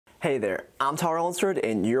Hey there, I'm Tyler Lunsford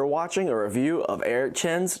and you're watching a review of Eric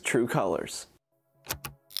Chien's True Colors.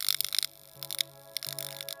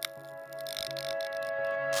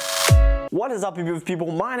 What is up, people?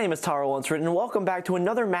 My name is Tyler Lunsford and welcome back to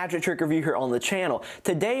another magic trick review here on the channel.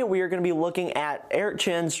 Today we are going to be looking at Eric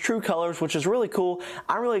Chien's True Colors, which is really cool.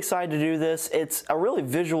 I'm really excited to do this. It's a really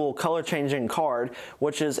visual color changing card,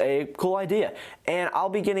 which is a cool idea. And I'll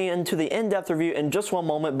be getting into the in-depth review in just one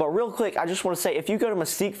moment, but real quick, I just want to say if you go to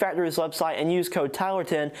Mystique Factory's website and use code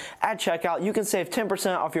Tyler10 at checkout, you can save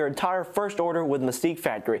 10% off your entire first order with Mystique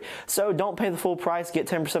Factory. So don't pay the full price, get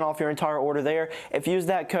 10% off your entire order there. If you use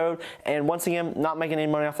that code, and once again, not making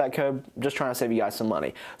any money off that code, just trying to save you guys some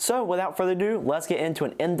money. So without further ado, let's get into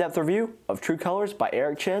an in-depth review of True Colors by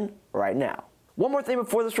Eric Chien right now. One more thing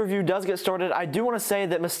before this review does get started, I do want to say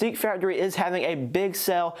that Mystique Factory is having a big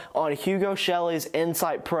sale on Hugo Shelley's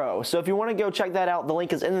Insight Pro. So if you want to go check that out, the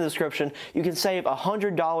link is in the description. You can save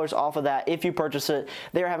 $100 off of that if you purchase it.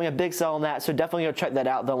 They are having a big sale on that, so definitely go check that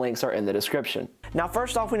out. The links are in the description. Now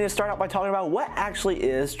first off, we need to start out by talking about what actually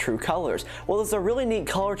is True Colors. Well, it's a really neat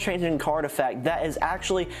color changing card effect that is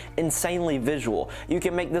actually insanely visual. You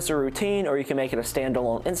can make this a routine or you can make it a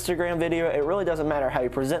standalone Instagram video. It really doesn't matter how you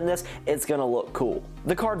present this, it's going to look cool.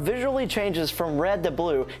 The card visually changes from red to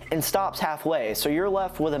blue and stops halfway, so you're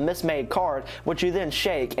left with a mismade card, which you then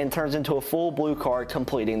shake and turns into a full blue card,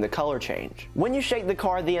 completing the color change. When you shake the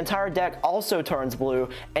card, the entire deck also turns blue,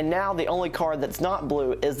 and now the only card that's not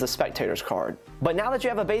blue is the spectator's card. But now that you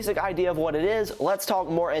have a basic idea of what it is, let's talk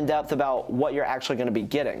more in depth about what you're actually going to be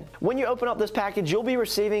getting. When you open up this package, you'll be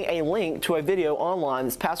receiving a link to a video online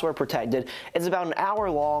that's password protected. It's about an hour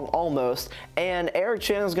long almost, and Eric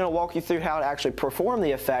Chien is going to walk you through how to actually perform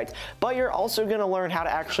the effect, but you're also going to learn how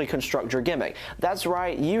to actually construct your gimmick. That's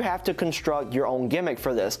right, you have to construct your own gimmick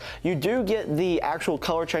for this. You do get the actual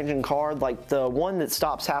color changing card, like the one that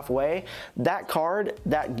stops halfway. That card,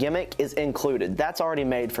 that gimmick is included. That's already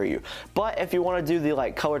made for you. But if you want to do the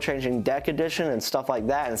like color changing deck edition and stuff like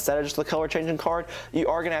that instead of just the color changing card, you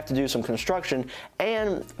are going to have to do some construction,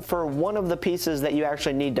 and for one of the pieces that you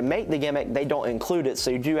actually need to make the gimmick, they don't include it,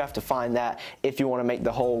 so you do have to find that if you want to make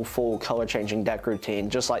the whole full color changing deck routine,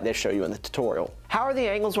 just like they show you in the tutorial. How are the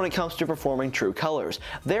angles when it comes to performing True Colors?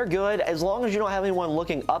 They're good as long as you don't have anyone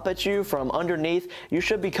looking up at you from underneath. You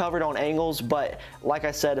should be covered on angles, but like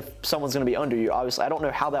I said, if someone's going to be under you, obviously I don't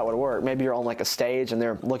know how that would work. Maybe you're on like a stage and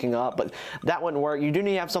they're looking up, but that wouldn't work. You do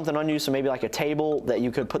need to have something on you, so maybe like a table that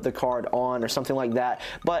you could put the card on or something like that.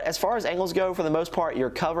 But as far as angles go, for the most part, you're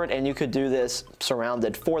covered and you could do this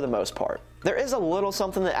surrounded for the most part. There is a little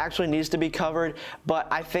something that actually needs to be covered, but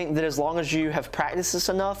I think that as long as you have practiced this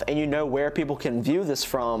enough and you know where people can view this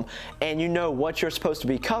from and you know what you're supposed to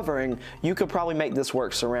be covering, you could probably make this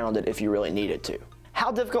work surrounded if you really needed to. How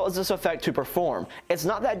difficult is this effect to perform? It's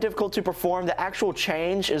not that difficult to perform. The actual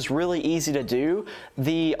change is really easy to do.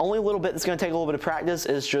 The only little bit that's going to take a little bit of practice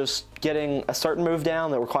is just getting a certain move down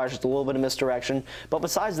that requires just a little bit of misdirection. But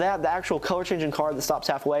besides that, the actual color changing card that stops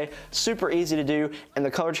halfway, super easy to do, and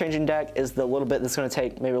the color changing deck is the little bit that's going to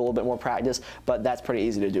take maybe a little bit more practice, but that's pretty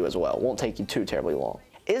easy to do as well. It won't take you too terribly long.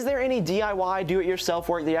 Is there any DIY, do-it-yourself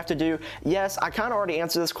work that you have to do? Yes, I kind of already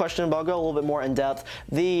answered this question, but I'll go a little bit more in depth.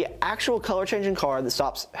 The actual color changing card that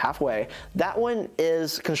stops halfway, that one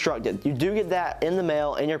is constructed. You do get that in the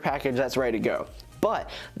mail, in your package, that's ready to go.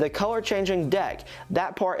 But the color changing deck,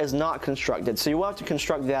 that part is not constructed, so you will have to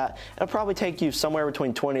construct that. It'll probably take you somewhere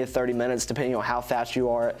between 20 to 30 minutes depending on how fast you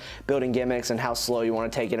are at building gimmicks and how slow you want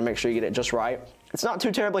to take it and make sure you get it just right. It's not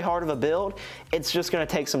too terribly hard of a build, it's just going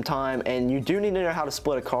to take some time, and you do need to know how to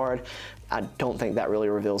split a card. I don't think that really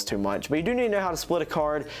reveals too much, but you do need to know how to split a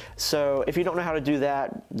card, so if you don't know how to do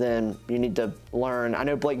that, then you need to learn. I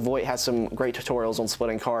know Blake Voigt has some great tutorials on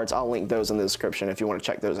splitting cards. I'll link those in the description if you want to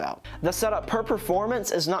check those out. The setup per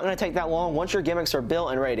performance is not going to take that long. Once your gimmicks are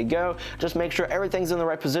built and ready to go, just make sure everything's in the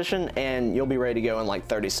right position and you'll be ready to go in like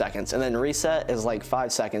 30 seconds. And then reset is like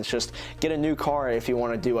 5 seconds. Just get a new card if you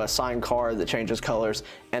want to do a signed card that changes colors,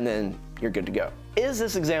 and then you're good to go. Is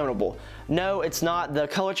this examinable? No, it's not. The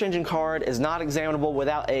color changing card is not examinable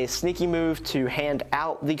without a sneaky move to hand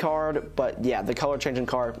out the card, but yeah, the color changing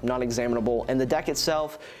card, not examinable. And the deck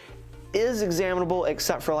itself is examinable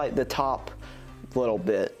except for like the top little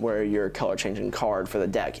bit where your color changing card for the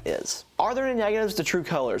deck is. Are there any negatives to True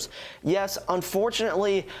Colors? Yes,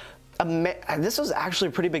 unfortunately, this was actually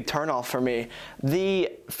a pretty big turnoff for me.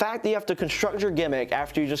 The fact that you have to construct your gimmick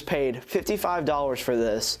after you just paid $55 for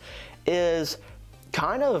this is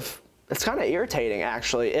kind of it's kind of irritating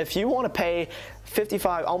actually. If you want to pay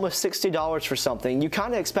 $55, almost $60 for something, you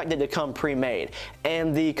kind of expect it to come pre-made.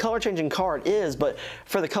 And the color changing card is, but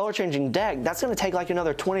for the color changing deck, that's going to take like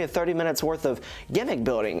another 20 to 30 minutes worth of gimmick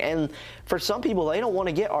building. And for some people, they don't want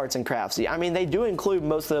to get arts and craftsy. I mean, they do include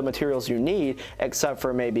most of the materials you need, except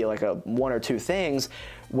for maybe like one or two things,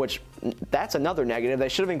 which that's another negative. They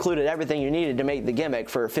should have included everything you needed to make the gimmick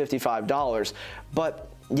for $55.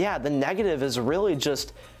 But yeah, the negative is really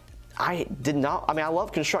just, I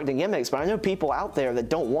love constructing gimmicks, but I know people out there that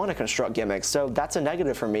don't want to construct gimmicks, so that's a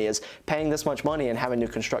negative for me, is paying this much money and having to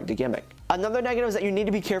construct a gimmick. Another negative is that you need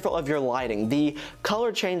to be careful of your lighting. The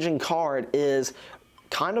color changing card is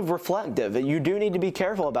kind of reflective. You do need to be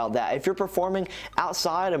careful about that. If you're performing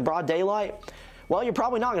outside in broad daylight, well, you're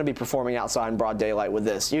probably not going to be performing outside in broad daylight with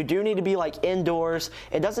this. You do need to be like indoors.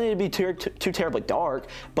 It doesn't need to be too terribly dark,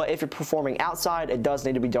 but if you're performing outside, it does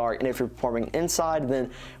need to be dark. And if you're performing inside,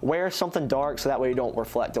 then wear something dark so that way you don't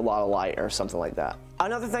reflect a lot of light or something like that.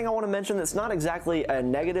 Another thing I want to mention that's not exactly a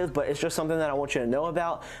negative, but it's just something that I want you to know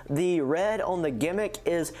about. The red on the gimmick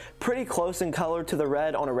is pretty close in color to the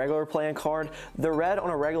red on a regular playing card. The red on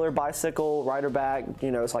a regular bicycle, rider back,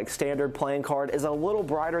 it's like standard playing card, is a little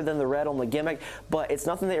brighter than the red on the gimmick, but it's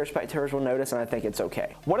nothing that your spectators will notice, and I think it's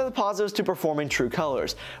okay. What are the positives to performing true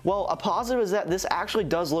colors? Well, a positive is that this actually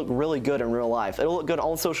does look really good in real life. It'll look good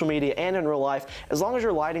on social media and in real life. As long as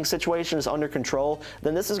your lighting situation is under control,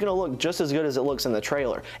 then this is going to look just as good as it looks in the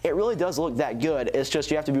trailer. It really does look that good. It's just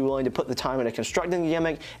you have to be willing to put the time into constructing the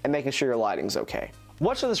gimmick and making sure your lighting's okay.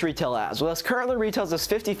 What should this retail as? Well, this currently retails as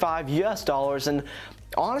 $55 US, and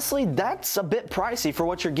honestly, that's a bit pricey for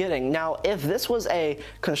what you're getting. Now, if this was a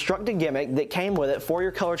constructed gimmick that came with it for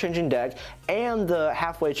your color changing deck, and the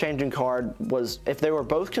halfway changing card was, if they were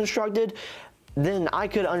both constructed, then I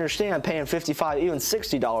could understand paying $55, even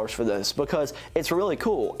 $60 for this, because it's really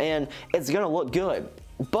cool and it's gonna look good.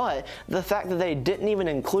 But the fact that they didn't even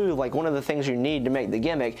include like one of the things you need to make the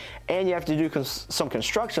gimmick, and you have to do some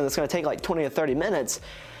construction that's going to take like 20 to 30 minutes,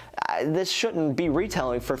 this shouldn't be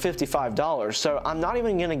retailing for $55. So I'm not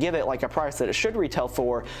even going to give it like a price that it should retail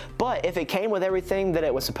for. But if it came with everything that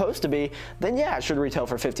it was supposed to be, then yeah, it should retail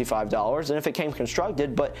for $55. And if it came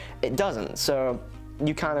constructed, but it doesn't, so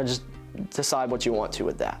you kind of just decide what you want to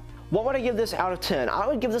with that. What would I give this out of 10? I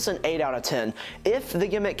would give this an 8 out of 10. If the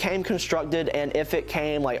gimmick came constructed and if it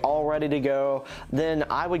came like all ready to go, then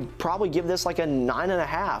I would probably give this like a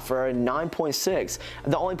 9.5 or a 9.6.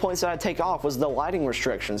 The only points that I'd take off was the lighting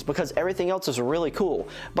restrictions, because everything else is really cool.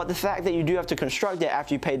 But the fact that you do have to construct it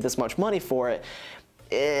after you paid this much money for it,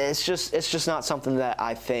 it's just not something that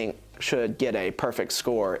I think should get a perfect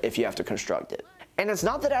score if you have to construct it. And it's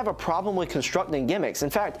not that I have a problem with constructing gimmicks. In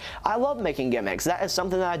fact, I love making gimmicks. That is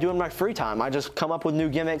something that I do in my free time. I just come up with new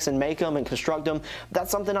gimmicks and make them and construct them.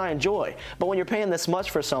 That's something I enjoy. But when you're paying this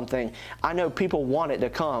much for something, I know people want it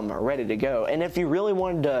to come ready to go. And if you really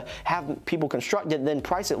wanted to have people construct it, then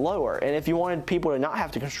price it lower. And if you wanted people to not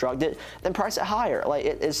have to construct it, then price it higher. Like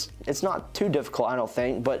it's not too difficult, I don't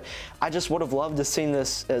think, but I just would have loved to seen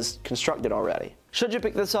this as constructed already. Should you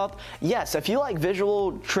pick this up? Yes, if you like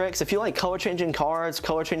visual tricks, if you like color changing cards,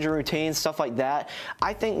 color changing routines, stuff like that,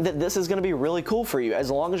 I think that this is going to be really cool for you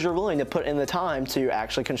as long as you're willing to put in the time to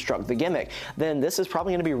actually construct the gimmick. Then this is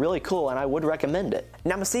probably going to be really cool, and I would recommend it.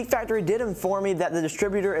 Now, Mystique Factory did inform me that the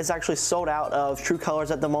distributor is actually sold out of true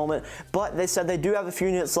colors at the moment, but they said they do have a few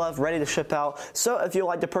units left ready to ship out, so if you'd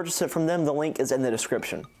like to purchase it from them, the link is in the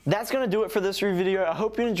description. That's going to do it for this review video. I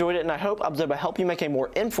hope you enjoyed it, and I hope I was able to help you make a more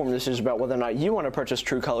informed decision about whether or not you want to purchase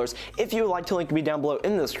true colors. If you would like to, link to be down below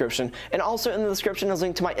in the description, and also in the description is a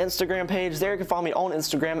link to my Instagram page. There you can follow me on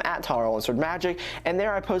Instagram at TylerOnswordMagic, and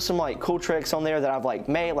there I post some like cool tricks on there that I've like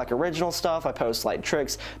made, like original stuff. I post like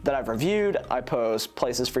tricks that I've reviewed. I post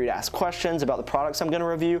places for you to ask questions about the products I'm going to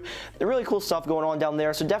review. There's really cool stuff going on down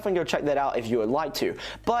there, so definitely go check that out if you would like to.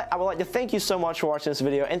 But I would like to thank you so much for watching this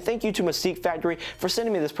video, and thank you to Mystique Factory for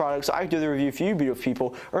sending me this product so I can do the review for you beautiful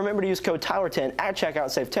people. Remember to use code Tyler10 at checkout,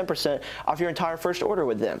 save 10% off your entire first order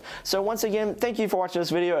with them. So once again, thank you for watching this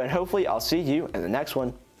video, and hopefully I'll see you in the next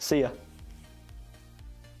one. See ya.